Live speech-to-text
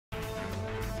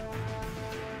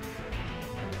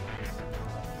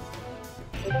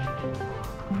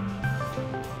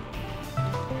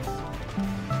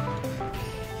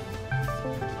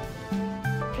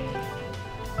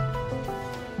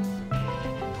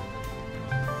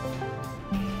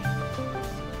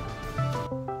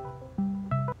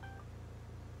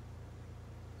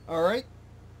Alright.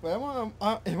 Well,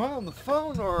 am I on the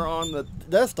phone or on the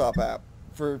desktop app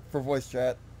for voice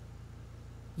chat?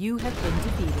 You have been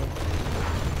defeated.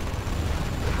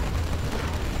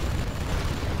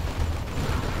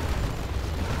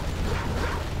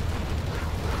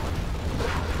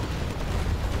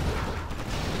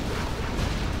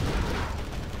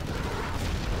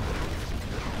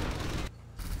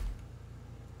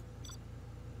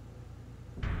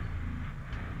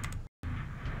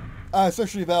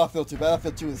 Especially Battlefield 2.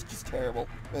 Battlefield 2 is just terrible.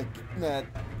 Like, that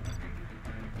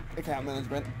account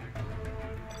management.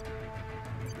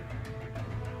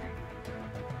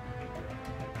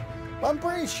 I'm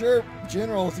pretty sure,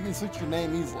 Generals, you can switch your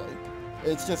name easily.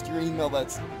 It's just your email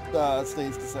that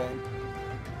stays the same.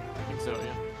 I think so,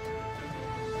 yeah.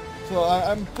 So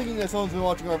I'm thinking that someone's been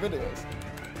watching our videos,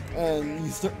 and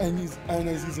he's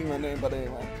using my name, but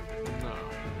anyway. No.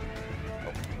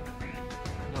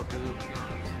 No, because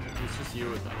it's just you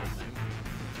with that whole thing.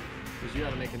 Because you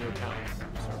had to make a new account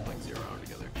and start playing 0 Hour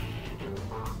together.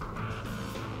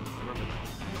 Remember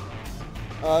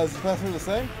that. Is the password the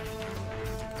same?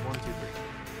 1, 2, 3.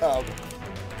 Oh, okay.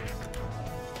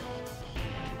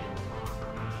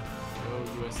 Go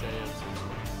USA and some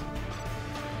sort.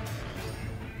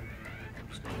 I'm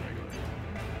just going regular.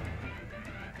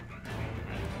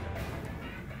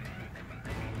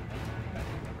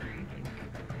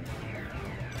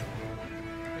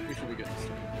 I think we should be good to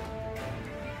start.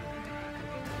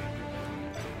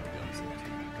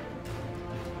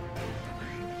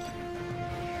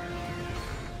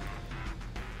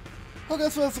 Okay,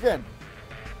 so that's again.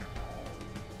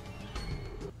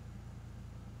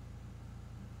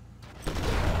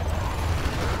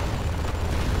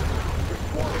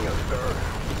 Warning us, sir.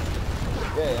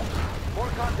 Yeah. More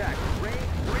contact. Range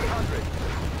 300.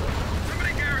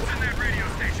 Somebody garrison that radio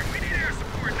station. We need air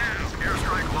support now.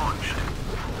 Airstrike launched.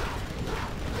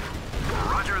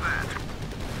 Roger that.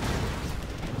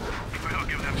 We'll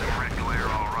give them some red glare,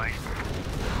 all right.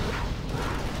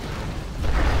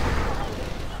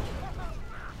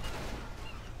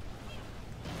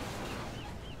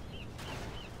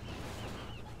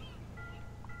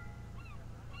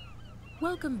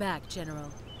 Welcome back, General.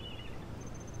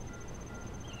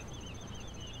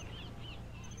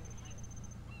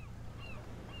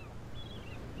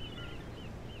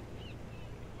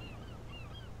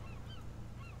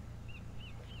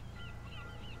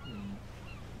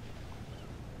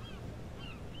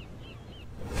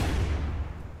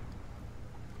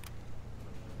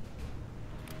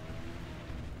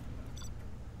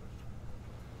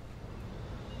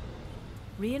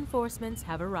 Reinforcements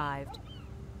have arrived.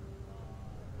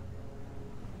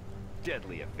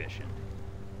 Deadly efficient.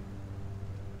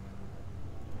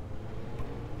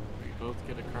 We both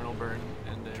get a kernel burn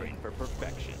and a... Train for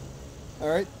perfection.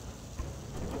 Alright.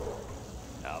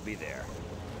 I'll be there.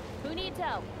 Who needs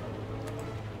help?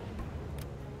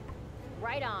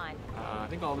 Right on. I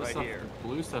think all this Right stuff, here.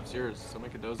 blue stuff's yours, so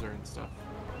make a dozer and stuff.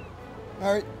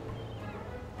 Alright.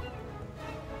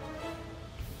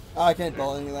 I can't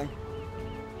build anything.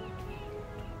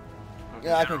 Okay.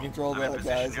 Yeah, I can control the I'm in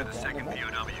guys. position near the second Okay.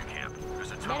 POW camp.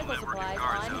 There's a total Medical network supplies of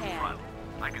guards on out hand. front.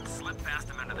 I can slip past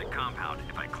them into the compound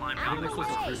if I climb Out out of the the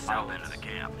closest way. to the south end of the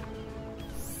camp.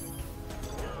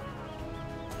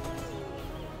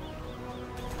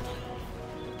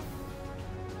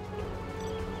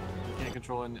 You can't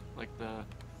control in, like, the...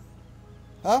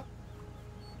 Huh?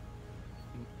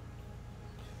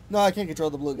 No, I can't control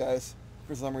the blue guys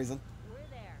for some reason. We're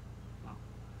there. Oh.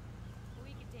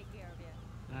 We can take care of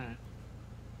you. Alright.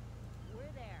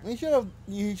 We're there.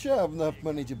 You should have enough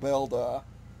money to build a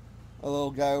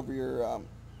little guy over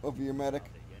your medic.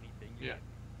 Yeah.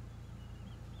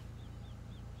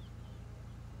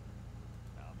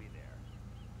 I'll be there.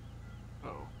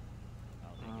 Uh-oh.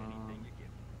 I'll take anything you give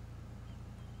me.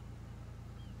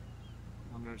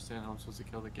 I don't understand how I'm supposed to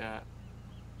kill the gat.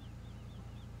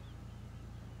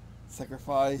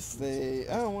 Sacrifice the...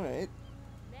 Oh, wait.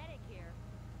 Medic here.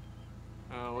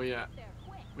 Oh, well, yeah. There,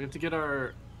 quick. We have to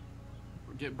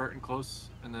get Burton close,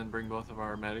 and then bring both of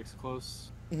our medics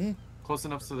close. Mm-hmm. Close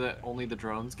enough so that only the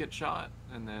drones get shot,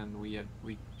 and then we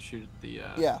shoot the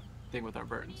Yeah. thing with our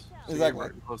Burtons. So Exactly. Get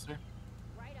Burton closer.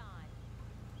 Right on.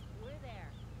 We're there.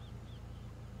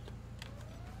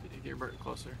 Get your Burton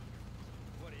closer.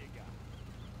 What do you got?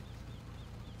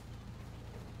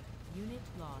 Unit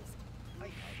lost. I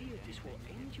fear this will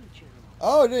end you, General.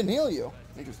 Oh, it didn't heal you.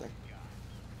 Interesting.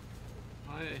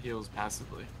 It heals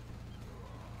passively.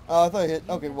 Oh, I thought it hit.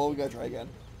 Okay, well, we gotta try again.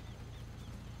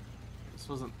 This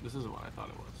isn't what I thought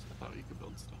it was. I thought you could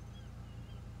build stuff.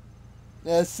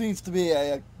 Yeah, it seems to be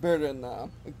a better than I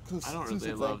don't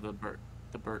really love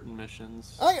the Burton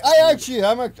missions. I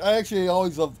actually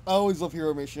always love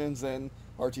hero missions and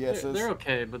RTSs. They're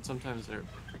okay, but sometimes they're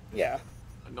yeah.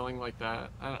 annoying like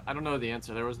that. I don't know the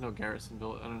answer. There was no garrison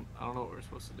built. I don't know what we're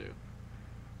supposed to do.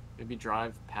 Maybe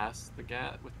drive past the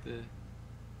GAT with the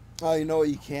Oh, you know what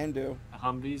you can do?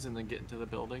 Humvees and then get into the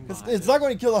building. It's not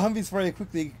going to kill the Humvees very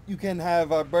quickly. You can have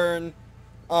Burn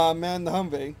man the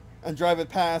Humvee and drive it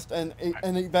past and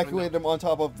evacuate them on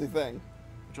top of the thing.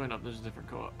 Join up. There's a different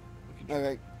co-op.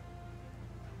 Okay.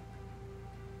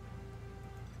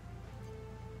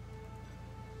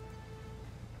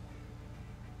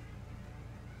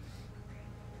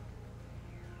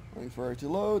 Waiting for it to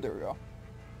load. There we go.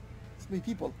 So many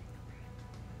people.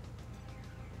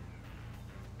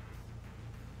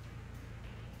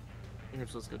 I think we're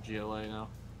supposed to go GLA now.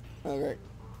 Okay.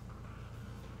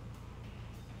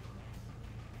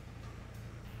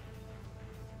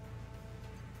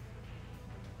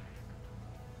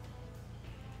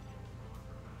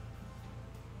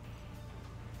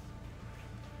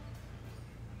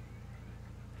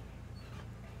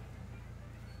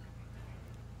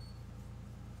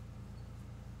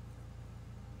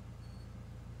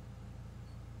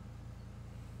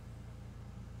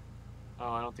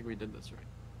 Oh, I don't think we did this right.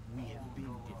 We have been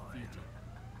defeated.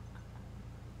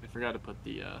 I forgot to put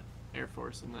the Air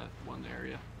Force in that one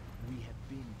area. We have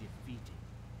been defeated.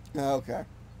 Okay.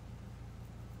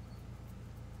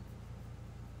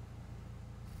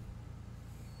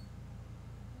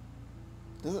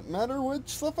 Does it matter which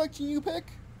selection you pick?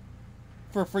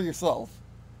 For yourself?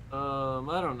 I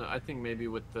don't know. I think maybe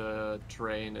with the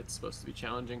terrain, it's supposed to be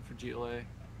challenging for GLA. I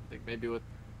think maybe with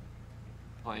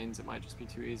planes, it might just be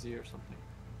too easy or something.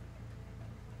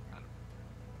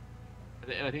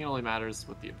 I think it only matters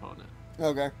with the opponent.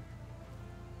 Okay.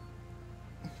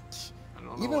 I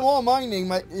don't know Even while mining,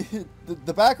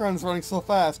 the background's running so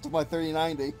fast to my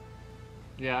 3090.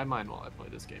 Yeah, I mine while I play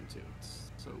this game too. It's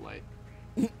so light.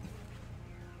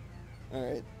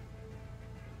 Alright.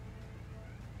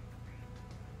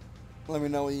 Let me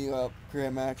know when you create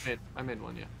a match. I made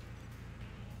one, yeah.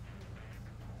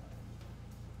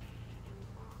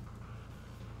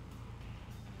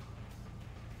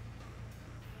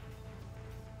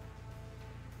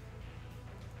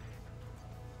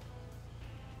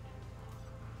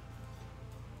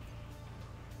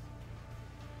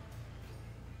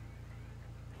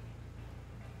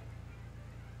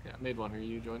 Yeah, I made one. Are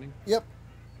you joining? Yep.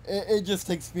 It just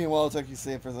takes me a while to actually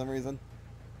save for some reason.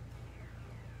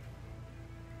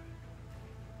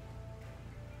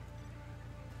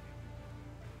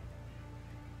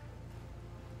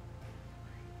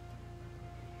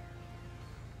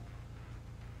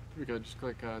 We could just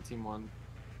click Team 1,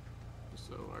 just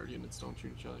so our units don't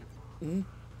shoot each other. Mm-hmm.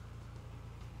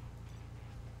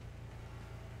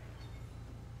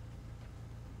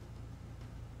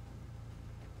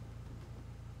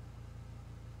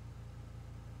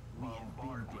 We have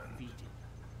been defeated.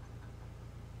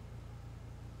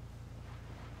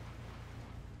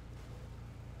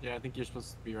 Yeah, I think you're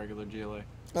supposed to be regular GLA.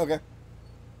 Okay.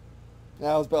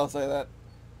 Yeah, I was about to say that.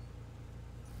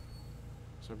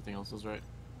 So everything else is right.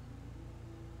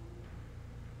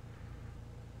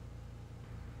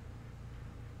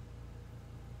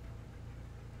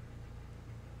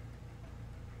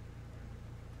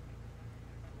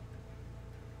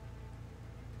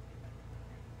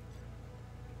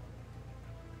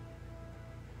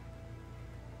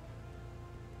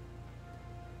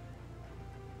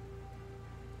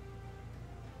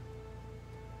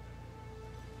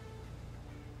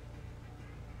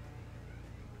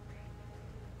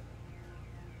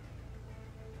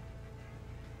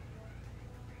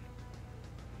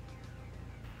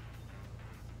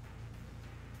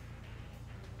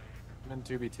 And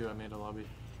 2v2, I made a lobby.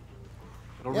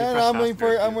 It'll Yeah, no,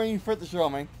 refresh I'm waiting for it to show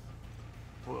me.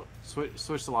 Well,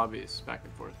 switch the lobbies back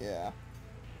and forth. Yeah.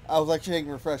 I was actually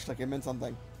hitting refresh like it meant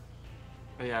something.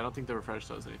 But yeah, I don't think the refresh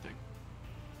does anything.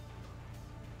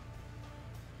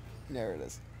 There it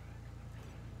is.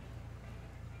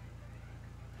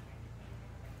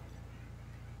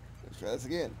 Let's try this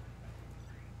again.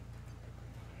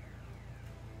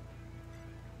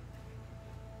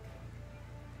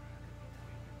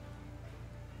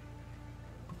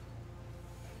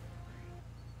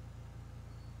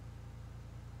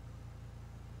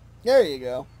 There you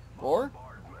go. 4?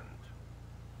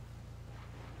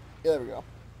 Yeah, there we go.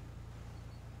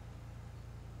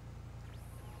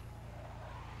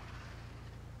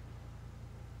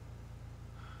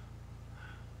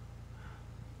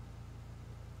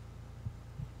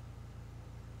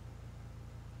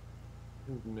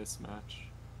 Mismatch.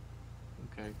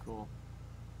 Okay, cool.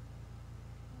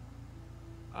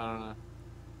 I don't know.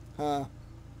 Huh.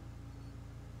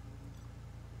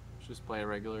 Let's just play a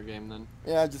regular game then.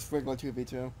 Yeah, just regular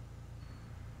 2v2.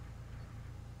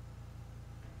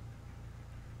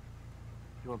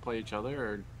 You want to play each other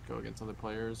or go against other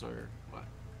players or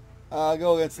what?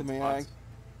 Go against Good the AI. spots.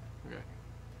 Okay.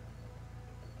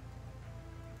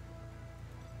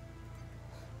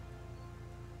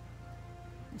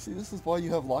 You see, this is why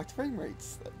you have locked frame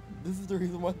rates. This is the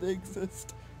reason why they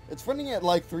exist. It's running at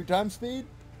like 3 times speed.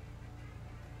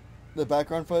 The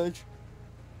background footage.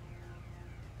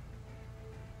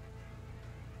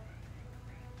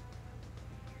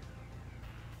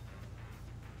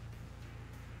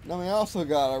 I mean, I also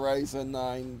got a Ryzen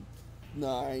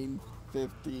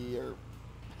 950 or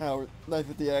how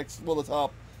 950X. Well, the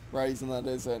top Ryzen that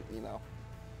isn't, you know,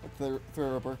 like the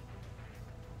Threadripper.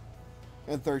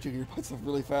 And 32 gigabytes of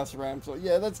really fast RAM. So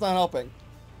yeah, that's not helping.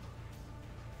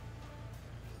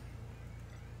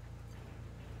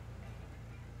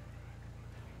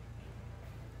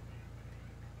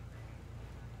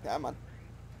 Come on.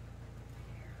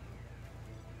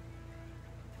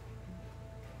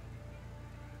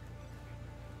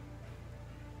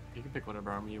 You can pick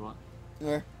whatever army you want.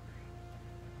 Yeah.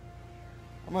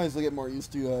 I might as well get more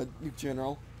used to Nuke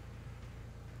General.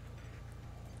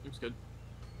 Looks good.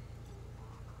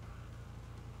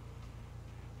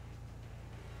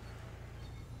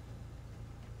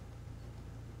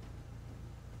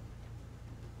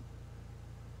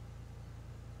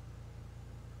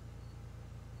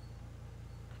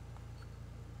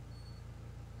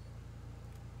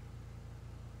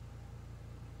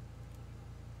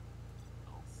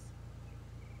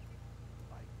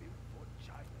 I built for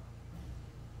China.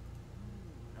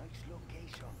 Nice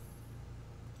location.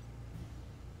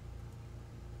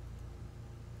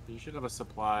 You should have a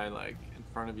supply like in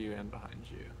front of you and behind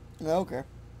you. Yeah, okay.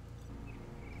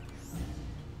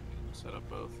 Set up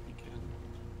both if you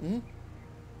can. Hmm.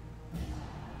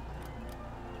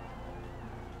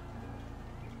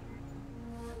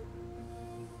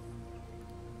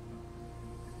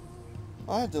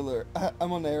 I had to learn.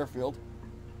 I'm on the airfield.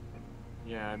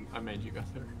 Yeah, I made you go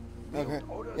there. Okay.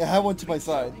 Yeah, I have one to my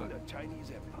side. Building the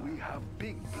Chinese Empire. We have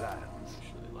big plans. I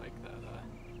actually like that.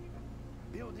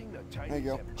 Building the you Chinese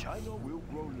go. Empire. China will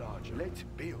grow larger. Let's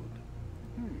build.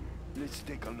 Let's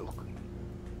take a look.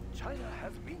 China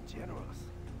has been generous.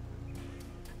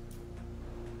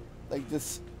 Like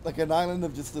this, like an island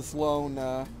of just this lone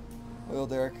oil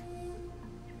derrick.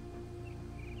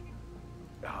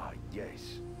 Ah,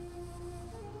 yes.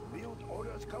 Build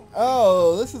orders complete.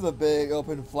 Oh, this is a big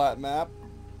open flat map.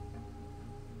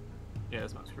 Yeah,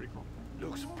 this map's pretty cool.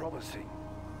 Looks promising.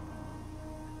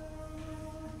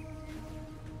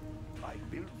 I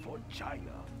built for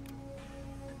China.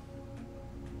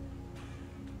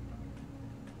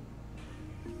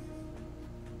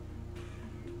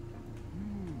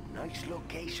 Nice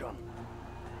location.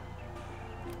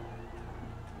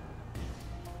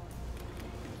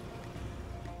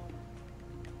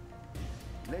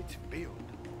 Let's build.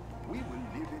 We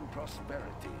will live in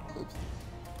prosperity. Oops.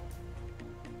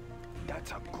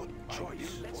 That's a good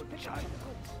choice for China.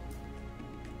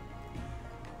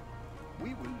 We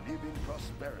will live in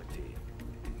prosperity.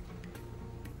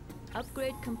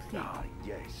 Upgrade complete. Ah,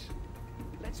 yes.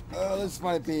 Let's This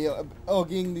might be.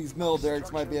 Getting these mill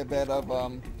derricks might be a bit of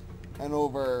an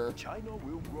over China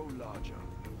will grow larger.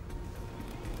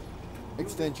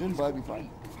 extension, but I'd be fine.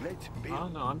 Let's Oh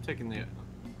build. no, I'm taking the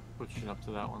pushing up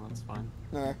to that one. That's fine.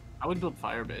 Alright. I would build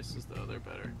fire bases though. They're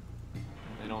better.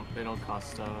 They don't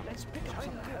cost Let's pick up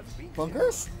some goods.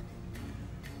 Bunkers?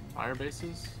 fire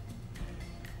bases.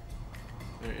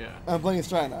 Yeah. I'm playing as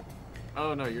China.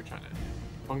 Oh no, you're trying to.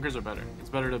 Bunkers are better. It's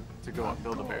better to go up,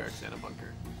 build a barracks and a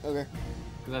bunker. Okay.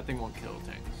 Because that thing won't kill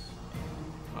tanks.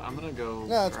 But I'm gonna go No,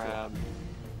 that's grab.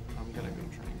 I'm gonna go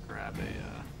try and grab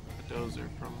a dozer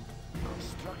from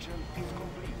Construction is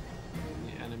complete.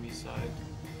 the enemy side.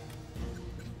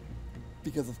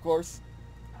 Because of course.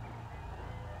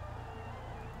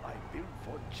 I built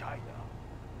for China.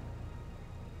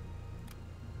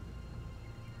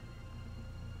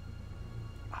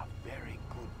 A very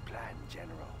good plan,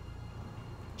 General.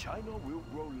 China will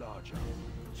grow larger.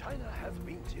 China has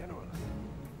been generous.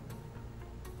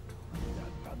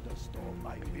 That thunderstorm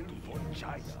I built for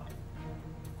China.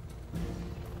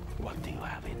 What do you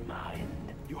have in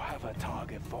mind? You have a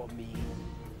target for me?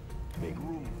 Make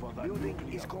room for the building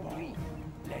is complete.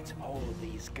 Let's hold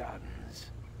these guns.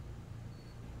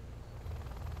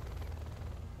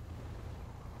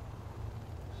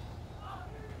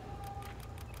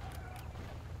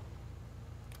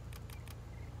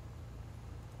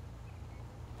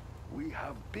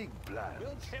 have big plans.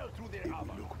 We'll tear through their It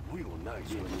armor. will look real nice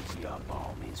when it's done.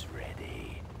 Bomb is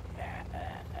ready.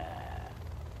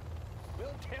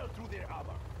 We'll tear through their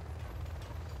armor.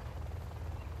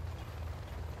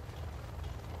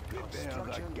 Prepare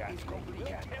the gas We'll complete.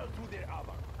 tear through their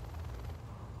armor.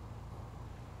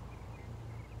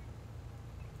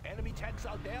 Enemy tanks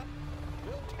out there?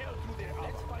 We'll tear through their armor.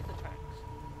 Let's fight the tanks.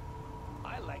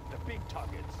 I like the big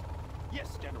targets.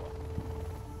 Yes, General.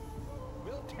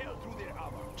 We'll tear through their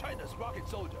armor. China's rocket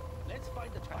soldier. Let's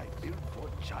find the tanks. Built for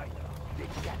China. The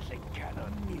Gatling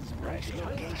cannon is ready. We'll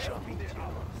tear Location through their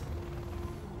armor.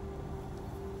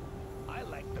 I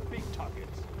like the big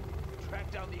targets.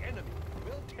 Track down the enemy.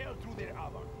 We'll tear through their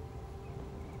armor.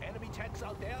 Enemy tanks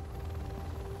out there?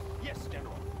 Yes,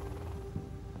 General.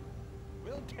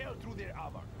 We'll tear through their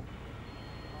armor.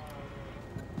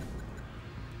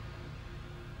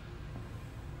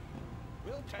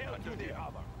 We'll tear through their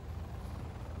armor.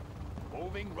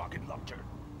 Moving rocket launcher.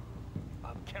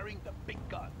 I'm carrying the big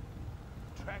gun.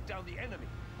 Track down the enemy.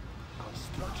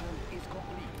 Construction is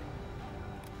complete.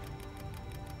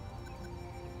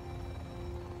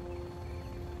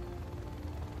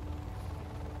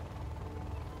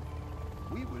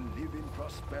 We will live in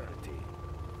prosperity.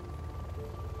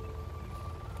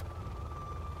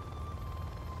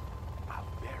 A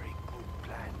very good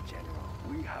plan, General.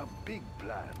 We have big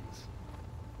plans.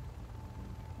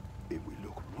 It will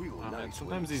look real Oh, man, nice. sometimes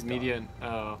when these it's media.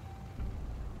 Oh.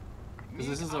 Because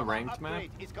this is a Armor ranked map,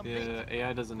 upgrade is complete. the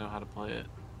AI doesn't know how to play it,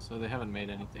 so they haven't made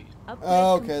anything yet. Upgrade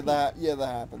Oh, okay, complete. that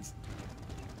happens.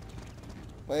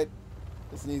 Wait,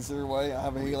 this needs their way. I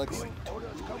have a helix. done.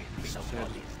 Orders complete.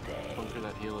 Someone go through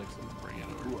that helix and bring it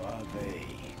over. Who are they?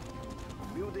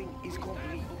 Building is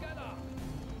complete.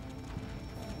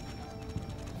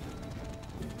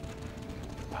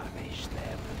 Punish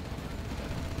them.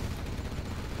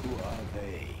 Who are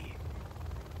they?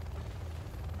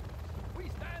 We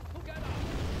stand together.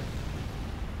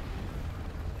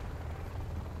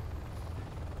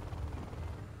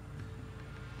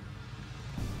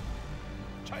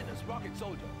 China's rocket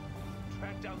soldier.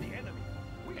 Track down the enemy.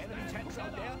 Enemy tanks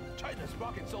out there. China's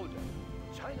rocket soldier.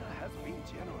 China has been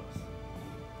generous.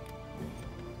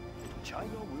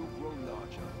 China will grow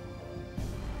larger.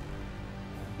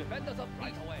 Defenders of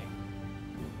right away.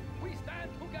 We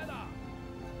stand together.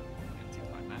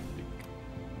 Anticlimactic.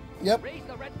 Yep. Raise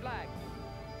the red flag.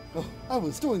 Oh, I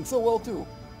was doing so well too.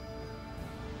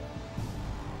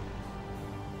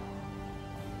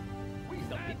 We stand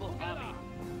the People's Army.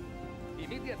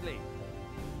 Immediately.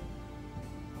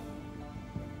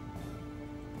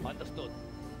 Understood.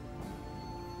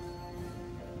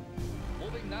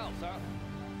 Moving now, sir.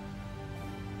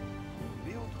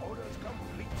 Build orders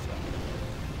complete, sir.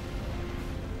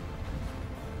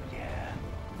 Yeah,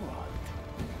 what?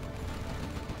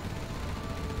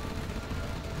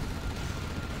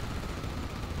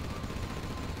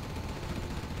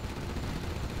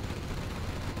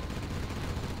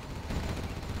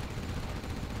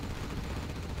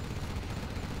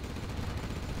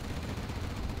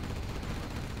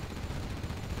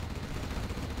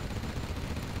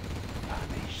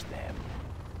 Punish them.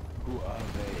 Who are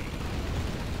they?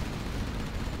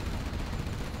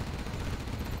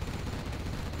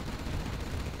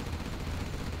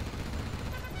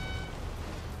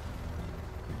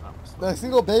 That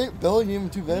single billion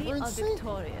to We are veterans. See?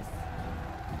 victorious.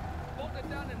 Bolted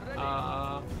down and ready.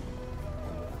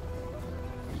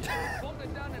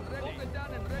 Bolted down and ready. Bolted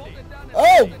down and ready. Bolted down and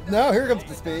Oh, ready. now here comes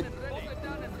the speed. Bolted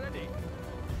down and ready.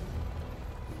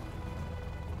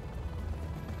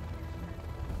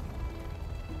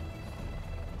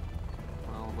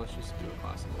 Well, let's just do a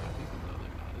classic map, even though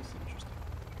they're not as interesting.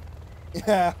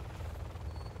 Yeah.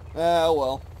 Oh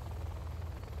well.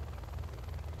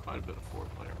 Quite a bit of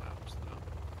 4-player maps,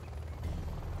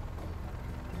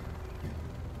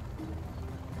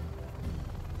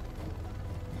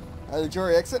 though. Did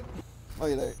Jory exit? Oh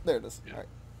yeah, there it is. Yeah. All right.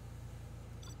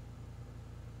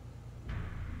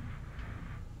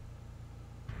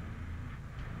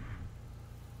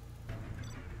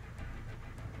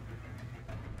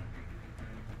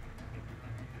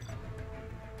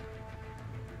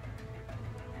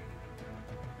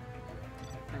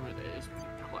 Pyramid A is pretty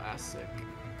classic.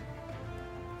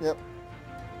 Yep.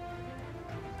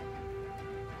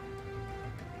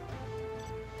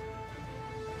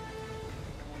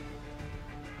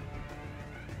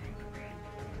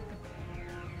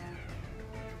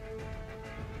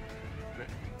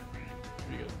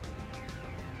 Pretty good.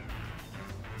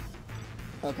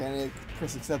 Okay, I need to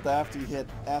press accept after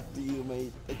you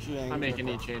made a change. I make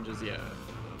any changes, yeah,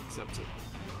 accepts it.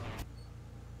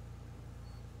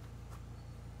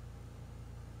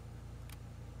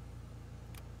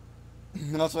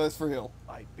 And also it's for real.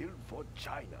 I built for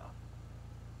China.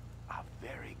 A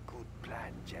very good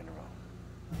plan, General.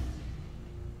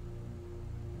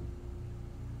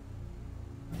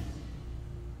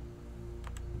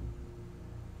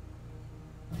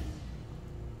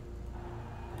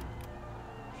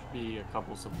 Should be a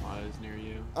couple supplies near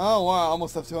you. Oh wow,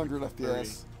 almost have 200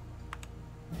 FPS.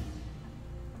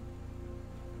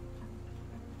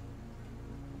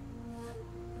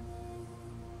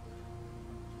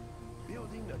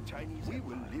 Building the Chinese we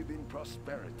will live in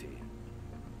prosperity.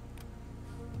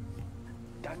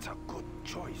 That's a good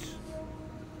choice.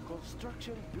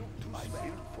 Construction built to spec. I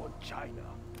built for China.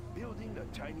 Building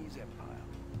the Chinese Empire.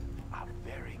 A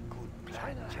very good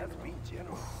plan. China has been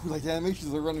generous. Like the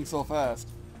animations are running so fast.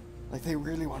 Like they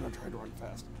really want to try to run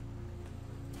fast.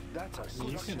 That's a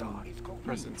You good can start. It's complete.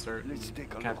 press insert Let's and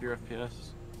take a cap look. your FPS.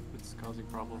 It's causing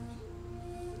problems.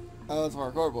 Oh, that's my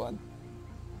record button.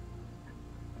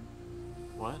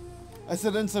 What? I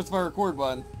said insert's my record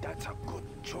button. That's a good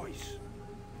choice.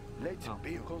 Let's Oh.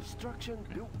 build construction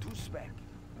built to spec.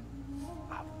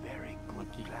 A very good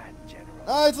Lucky. plan,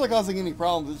 General. It's not causing any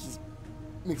problems. It just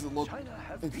makes it look China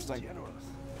has interesting. been generous.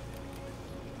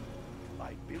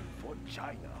 I built for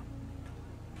China.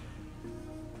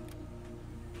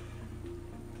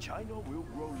 China will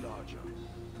grow larger.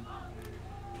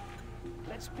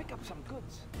 Let's pick up some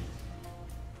goods.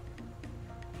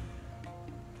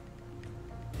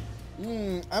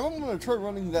 I'm gonna try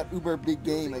running that uber big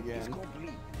game Building is again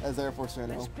complete. as Air Force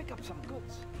Channel. Let's pick up some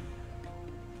goods.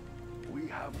 We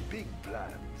have big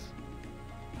plans.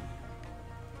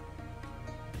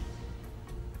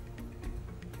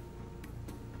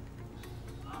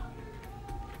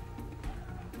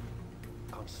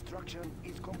 Construction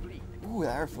is complete. Ooh,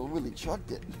 that airfield really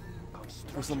chucked it.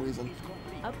 Construction For some reason. is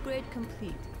complete. Upgrade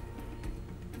complete.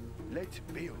 Let's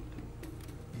build.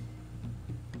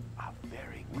 A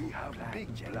very good we have plan,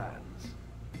 big plans.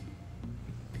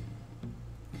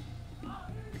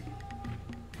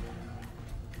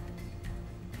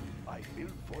 I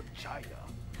built for China.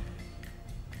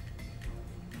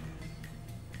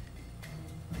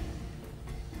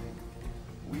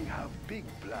 We have big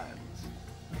plans.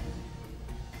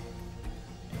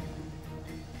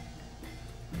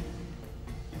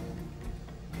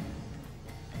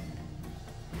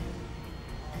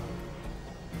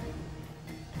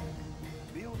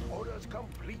 Build orders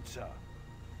complete, sir.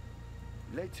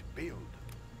 Let's build.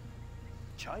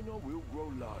 China will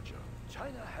grow larger.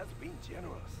 China has been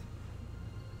generous.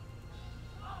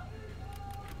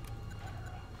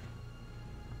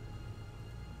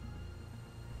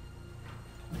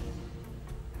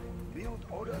 Build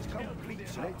orders complete,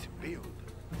 sir. Let's build.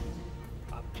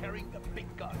 I'm carrying the big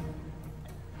gun.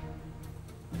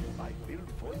 I built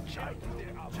for China.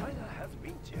 China has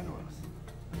been generous.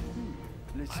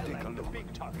 Let's I take like a the look.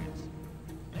 big targets.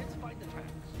 Let's find the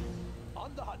tanks.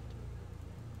 On the hunt.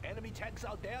 Enemy tanks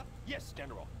out there? Yes,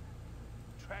 General.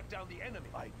 Track down the enemy.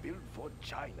 I built for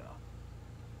China.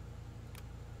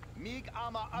 MiG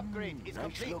armor upgrade is Nice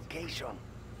complete. location.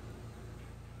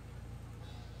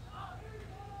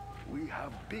 We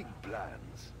have big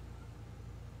plans.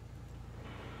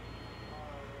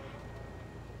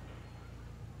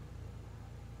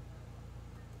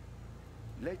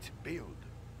 Let's build.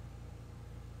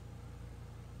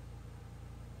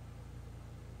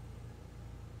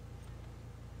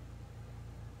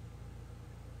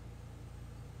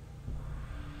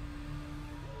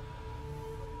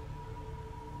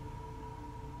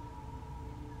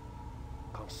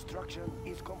 Construction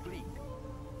is complete.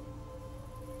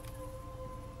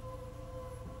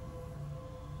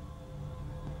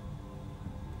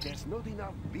 There's not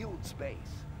enough build space.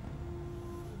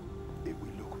 It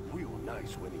will look real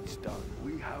nice when it's done.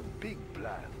 We have big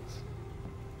plans.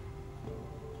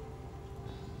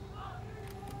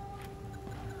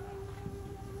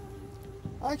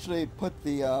 I actually put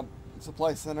the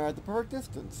supply center at the perfect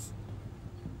distance.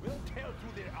 We'll tear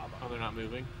through their armor. Oh, they're not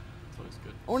moving. That's always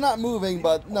good. We're not moving,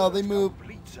 but no, they move.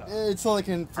 Complete, sir. It's so they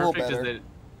can flow Perfect better. is they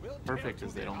We'll tear perfect through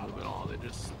is they their don't move armor. at all. They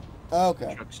just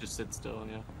Okay. trucks just sit still.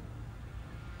 Yeah.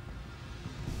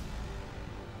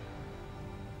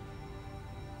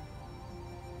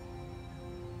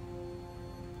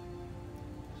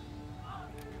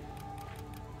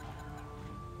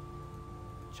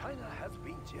 China has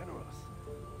been generous.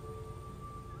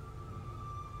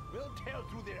 We'll tear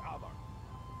through their armor.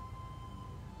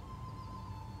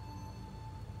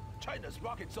 China's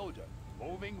rocket soldier.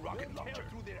 Moving rocket launcher. Tear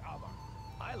through their armor.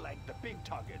 I like the big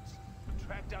targets.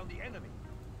 Track down the enemy.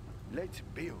 Let's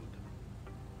build.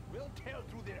 We'll tear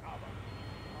through their armor.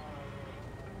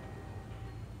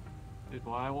 Dude,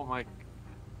 why won't my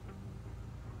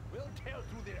We'll tear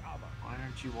through their armor. Why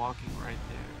aren't you walking right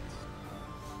there?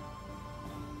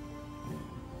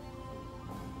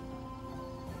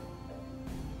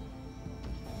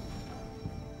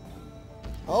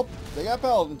 Oh, they got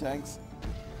paladin tanks.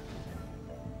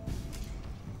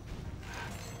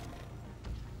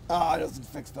 Ah, it doesn't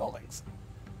fix buildings.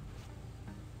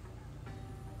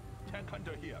 Tank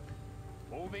hunter here.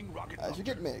 Moving rocket I should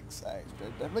get MiGs. I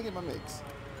should definitely get my MiGs.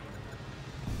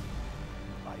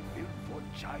 I built for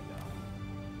China.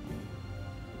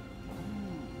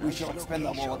 We shall expend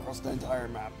them all across the entire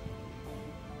map.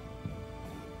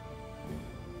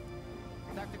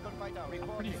 Tactical fighter I'm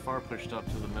reporting. pretty far pushed up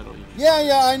to the middle. You should-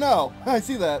 Yeah, I know. I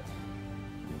see that.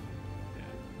 Yeah.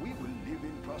 We will live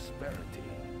in prosperity.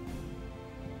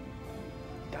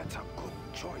 That's a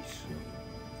good choice.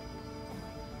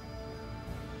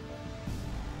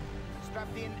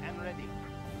 Strapped in and ready.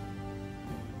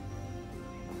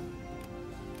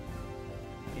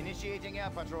 Initiating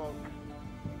air patrol.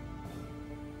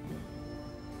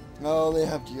 Oh, they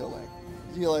have GLA.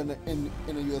 GLA in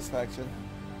a US faction.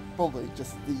 Probably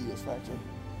just the US faction.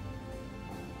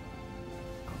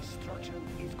 Construction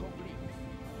is complete.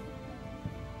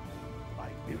 I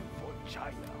built for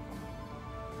China.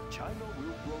 China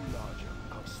will grow larger.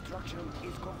 Construction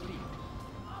is complete.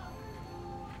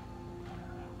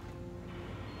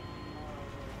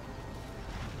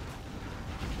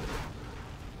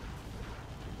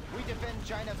 We defend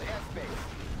China's airspace.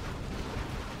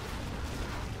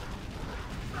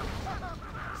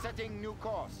 Setting new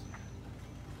course.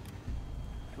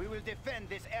 We will defend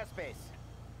this airspace.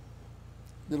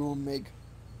 Little MiG.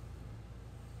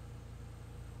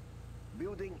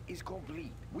 Building is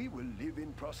complete. We will live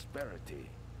in prosperity.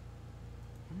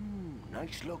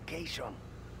 Nice location.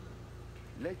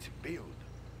 Let's build.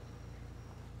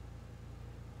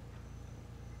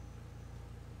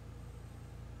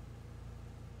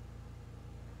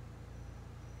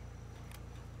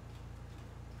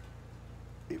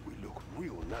 It will look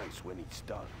real nice when it's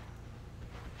done.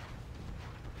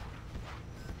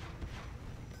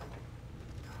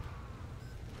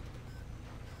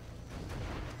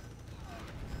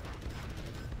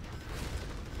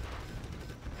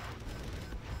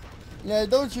 Yeah,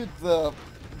 don't shoot the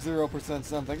 0%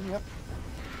 something. Yep.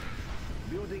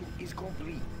 Building is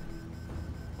complete.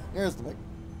 Here's the MiG.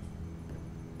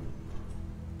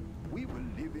 We will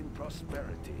live in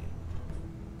prosperity.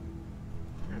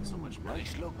 You have so much money.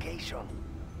 Nice location.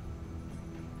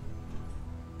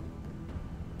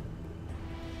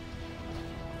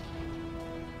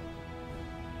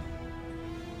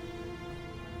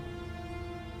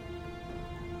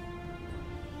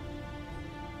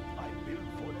 I built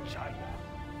for China.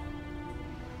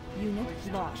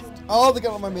 Unit lost. Oh, they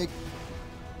got on my MiG.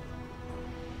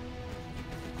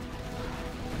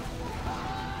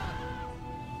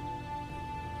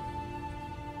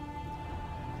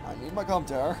 I need my comm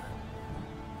tower.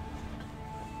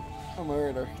 I'm my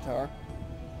radar tower.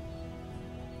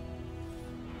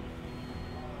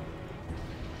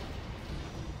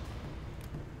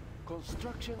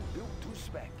 Construction built to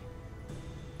spec.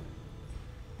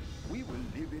 We will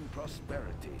live in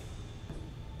prosperity.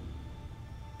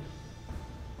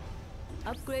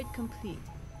 Upgrade complete.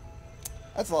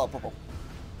 That's a lot of purple.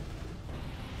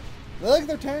 They like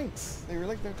their tanks. They really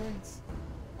like their tanks.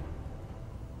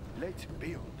 Let's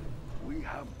build. We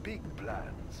have big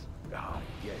plans. Ah,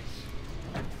 yes.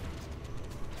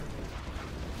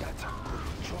 That's a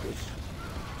good choice.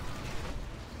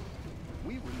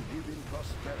 We will live in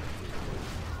prosperity.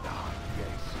 Ah,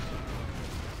 yes.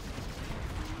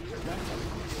 That's a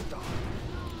good start.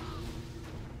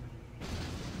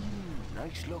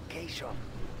 Nice location.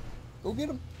 Go get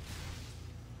them.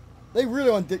 They really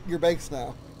want your base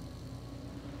now.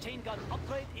 Chain gun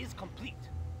upgrade is complete.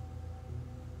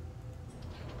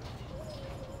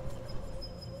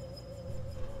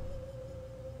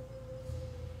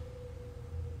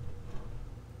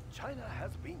 China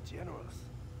has been generous.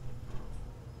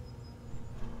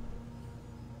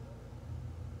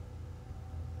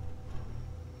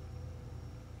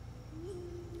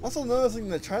 Also noticing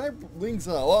that China brings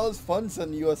in a lot less funds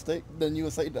than USA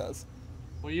does.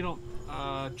 Well, you don't.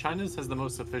 China's has the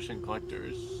most efficient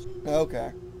collectors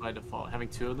Okay. by default, having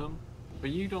 2 of them.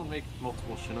 But you don't make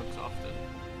multiple Chinooks often.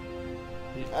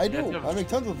 I You have do. to have- I make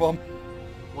tons of them.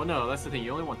 Well, no, that's the thing.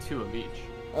 You only want 2 of each.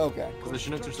 Okay. Because the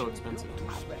Chinooks are so expensive.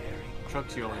 Sparing.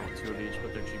 Trucks, you only want 2 of each,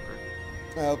 but they're cheaper.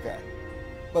 Okay.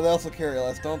 But they also carry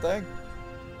less, don't they?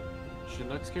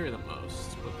 Chinooks carry the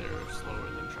most, but they're slower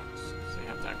than trucks. So you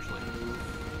have to actually move.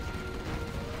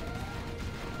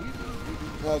 We will live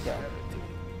in Okay. prosperity.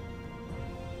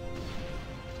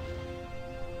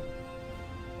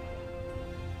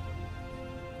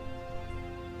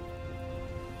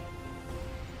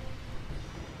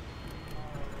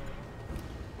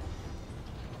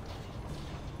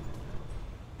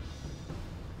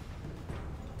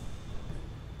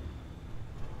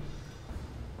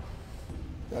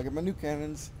 Gotta get my new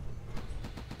cannons.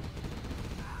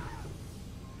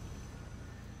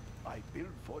 I built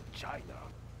for China.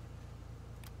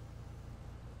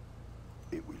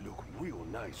 It will look real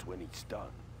nice when it's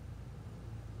done.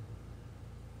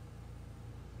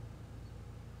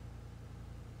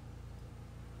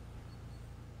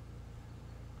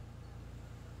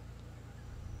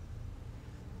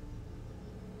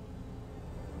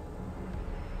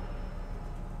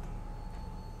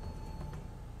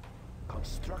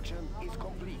 Construction is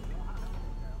complete.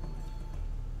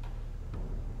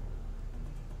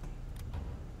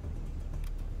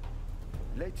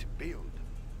 Let's build.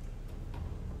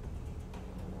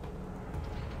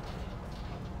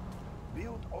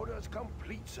 Build orders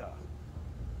complete, sir.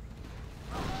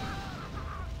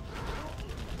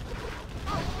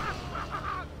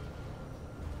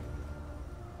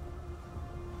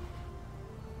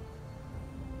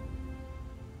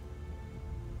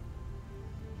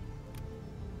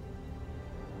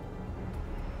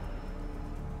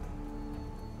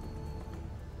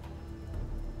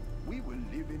 We will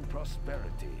live in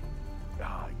prosperity.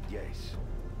 Ah, yes.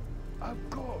 Of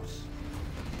course.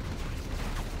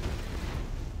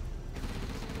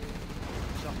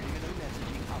 Subliminal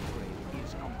messaging upgrade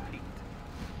is complete.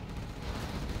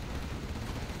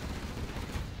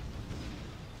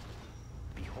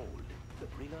 Behold, the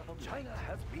bringer of China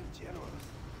has been generous.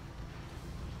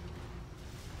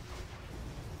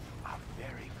 A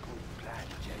very good plan,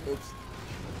 General. Oops.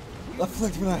 Left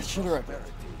click for that. Should have right there.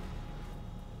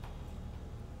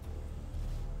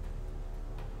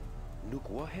 Nuke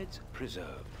warheads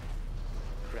preserved.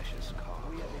 Precious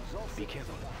cargo. Be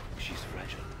careful. She's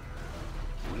fragile.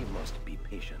 We must be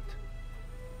patient.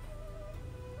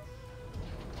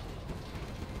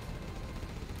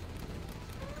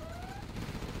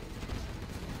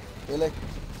 Really?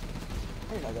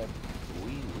 You're not dead.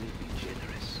 We will be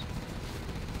generous.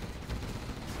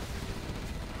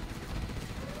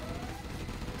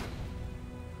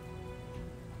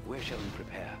 Where shall we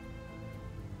prepare?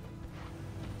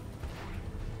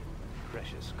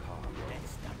 Precious cargo.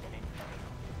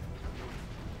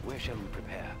 Where shall we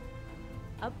prepare?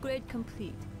 Upgrade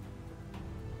complete.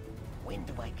 When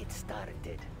do I get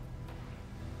started?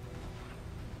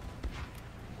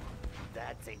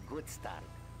 That's a good start.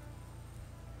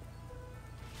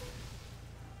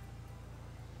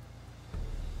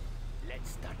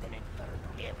 Let's start an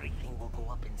inferno. Everything will go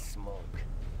up in smoke.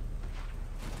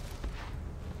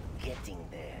 Getting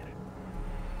there.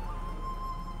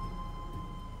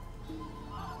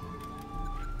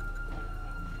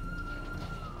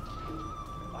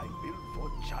 I built for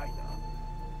China.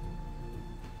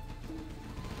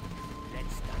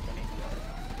 Let's start an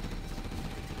inferno.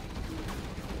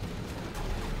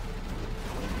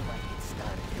 When do I get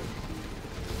started?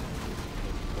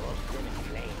 Engulf them in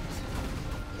flames.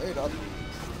 There you go.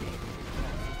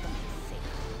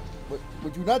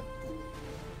 Would you not?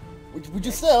 Would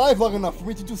you stay alive long enough for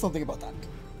me to do something about that?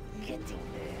 Getting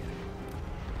there.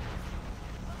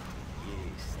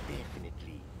 Yes,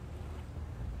 definitely.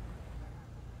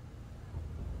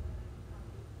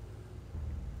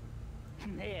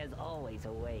 There's always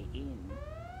a way in.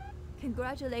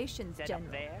 Congratulations, Set up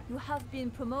General. there. You have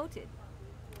been promoted.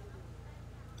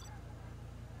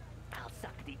 I'll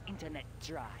suck the internet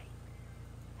dry.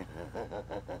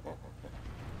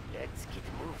 Let's get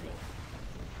moving.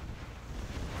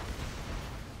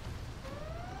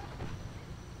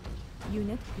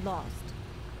 Unit lost.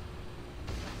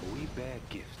 We bear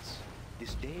gifts.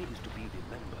 This day is to be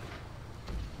remembered.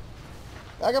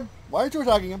 Back him. Why aren't you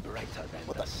attacking him? Brighter than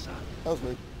What the the? sun. That was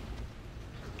weird.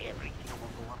 Everything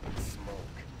will go up in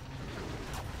smoke.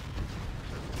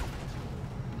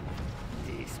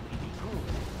 This will be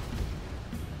good.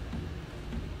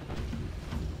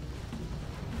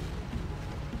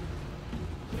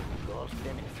 Engulf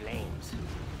them in flames.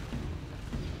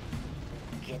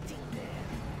 Getting there.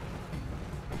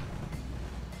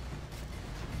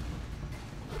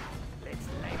 Let's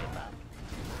light them up.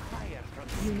 Fire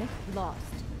from Unit lost.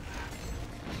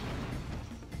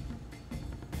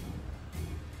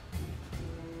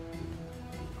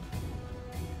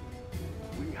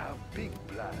 We have big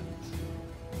plans.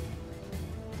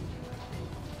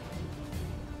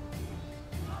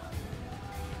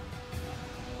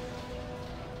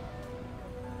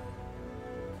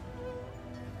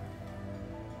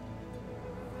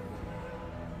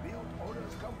 Build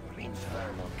orders complete.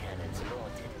 Infernal cannons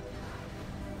loaded.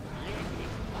 Let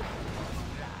it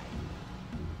fly.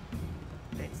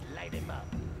 Let's light them up.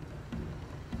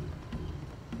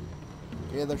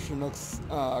 Yeah, there's Chinooks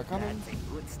coming. That's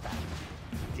a good start.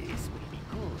 This will be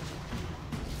good.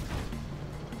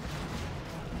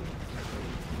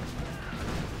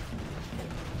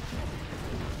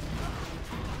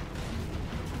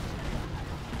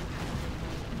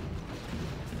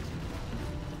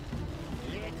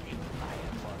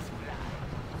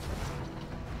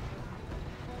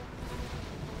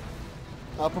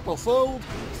 Purple sold.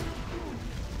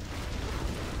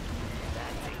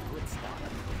 That's a good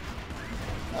start.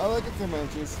 I like it, some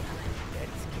matches.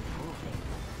 Let's keep moving.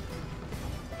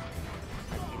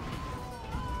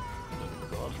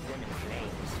 Engulf them in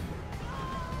flames.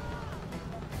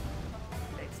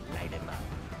 Let's light them up.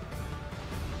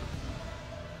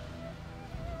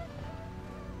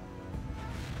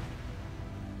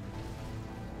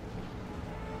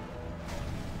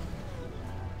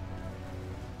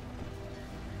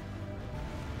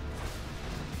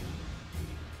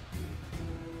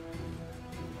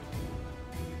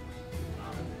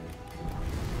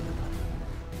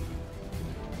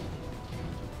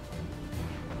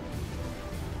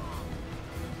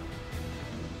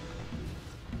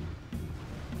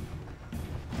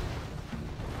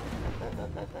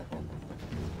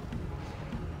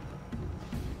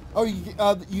 Oh, you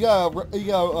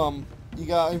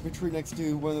got infantry next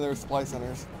to one of their supply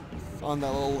centers on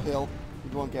that little hill.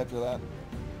 You won't capture that.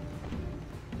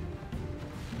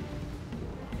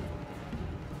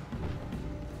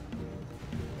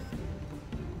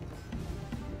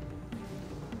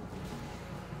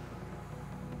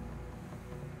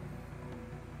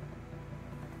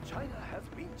 China has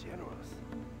been generous.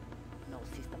 No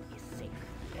system is safe.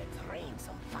 Let's rain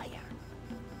some fire.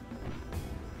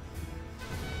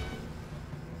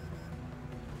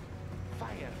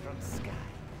 Fire from sky.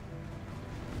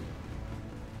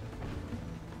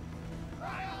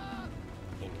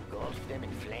 Engulf them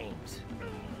in flames.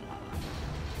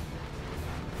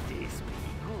 This will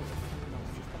be good. No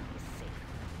system is safe.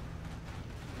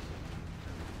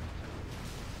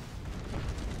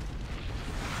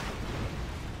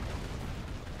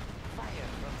 Fire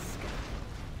from sky.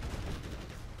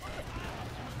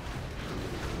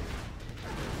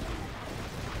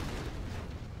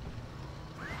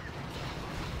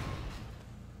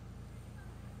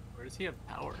 Where does he have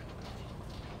power?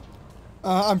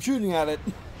 I'm shooting at it.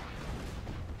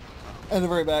 In the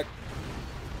very back.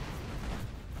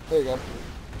 There you go.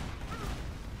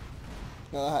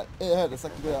 No, it had a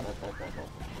second down. Let the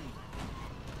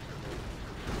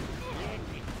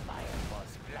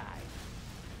fireballs fly.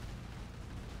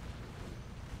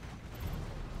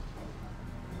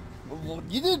 Well,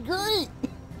 you did great!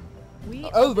 We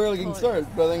I was are barely getting victorious.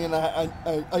 started, but then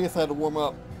I guess I had to warm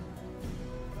up.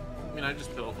 I mean, I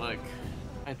just built like,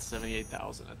 I had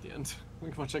 78,000 at the end.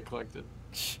 Look how much I collected.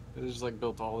 I just like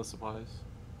built all the supplies.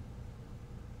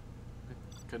 I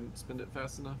couldn't spend it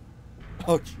fast enough.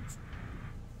 Oh, jeez.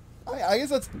 I guess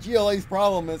that's GLA's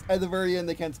problem, is at the very end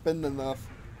they can't spend enough.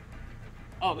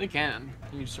 Oh, they can.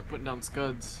 You just start putting down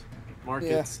scuds,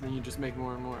 markets, and you just make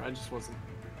more and more. I just wasn't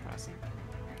fast enough.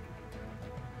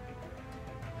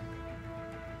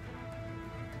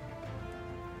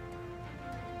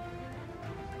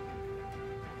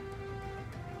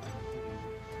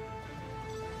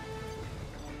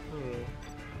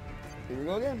 Here we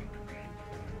go again.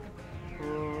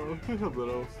 I have that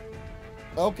else.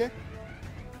 Okay.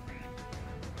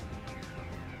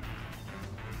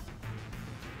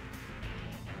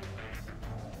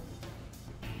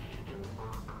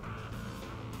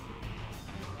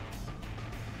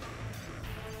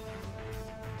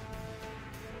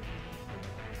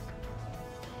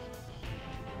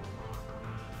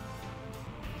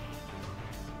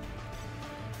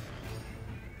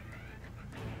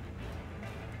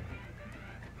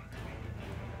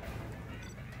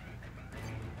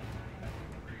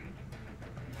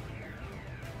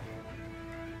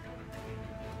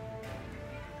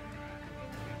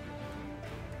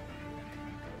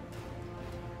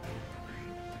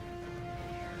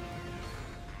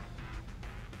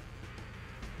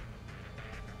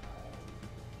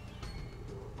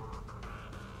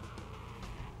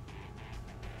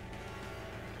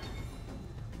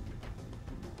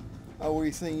 Were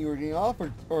you saying you were getting off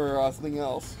or something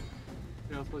else?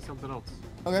 Yeah, let's play something else.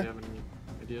 Okay. Do you have any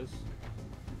ideas?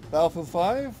 Battlefield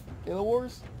 5? Halo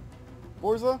Wars?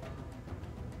 Forza?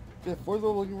 Yeah, Forza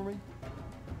looking for me?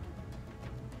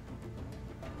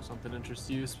 Something interests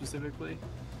you specifically?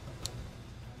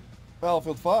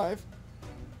 Battlefield 5.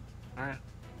 Alright.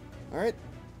 Alright,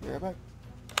 be right back.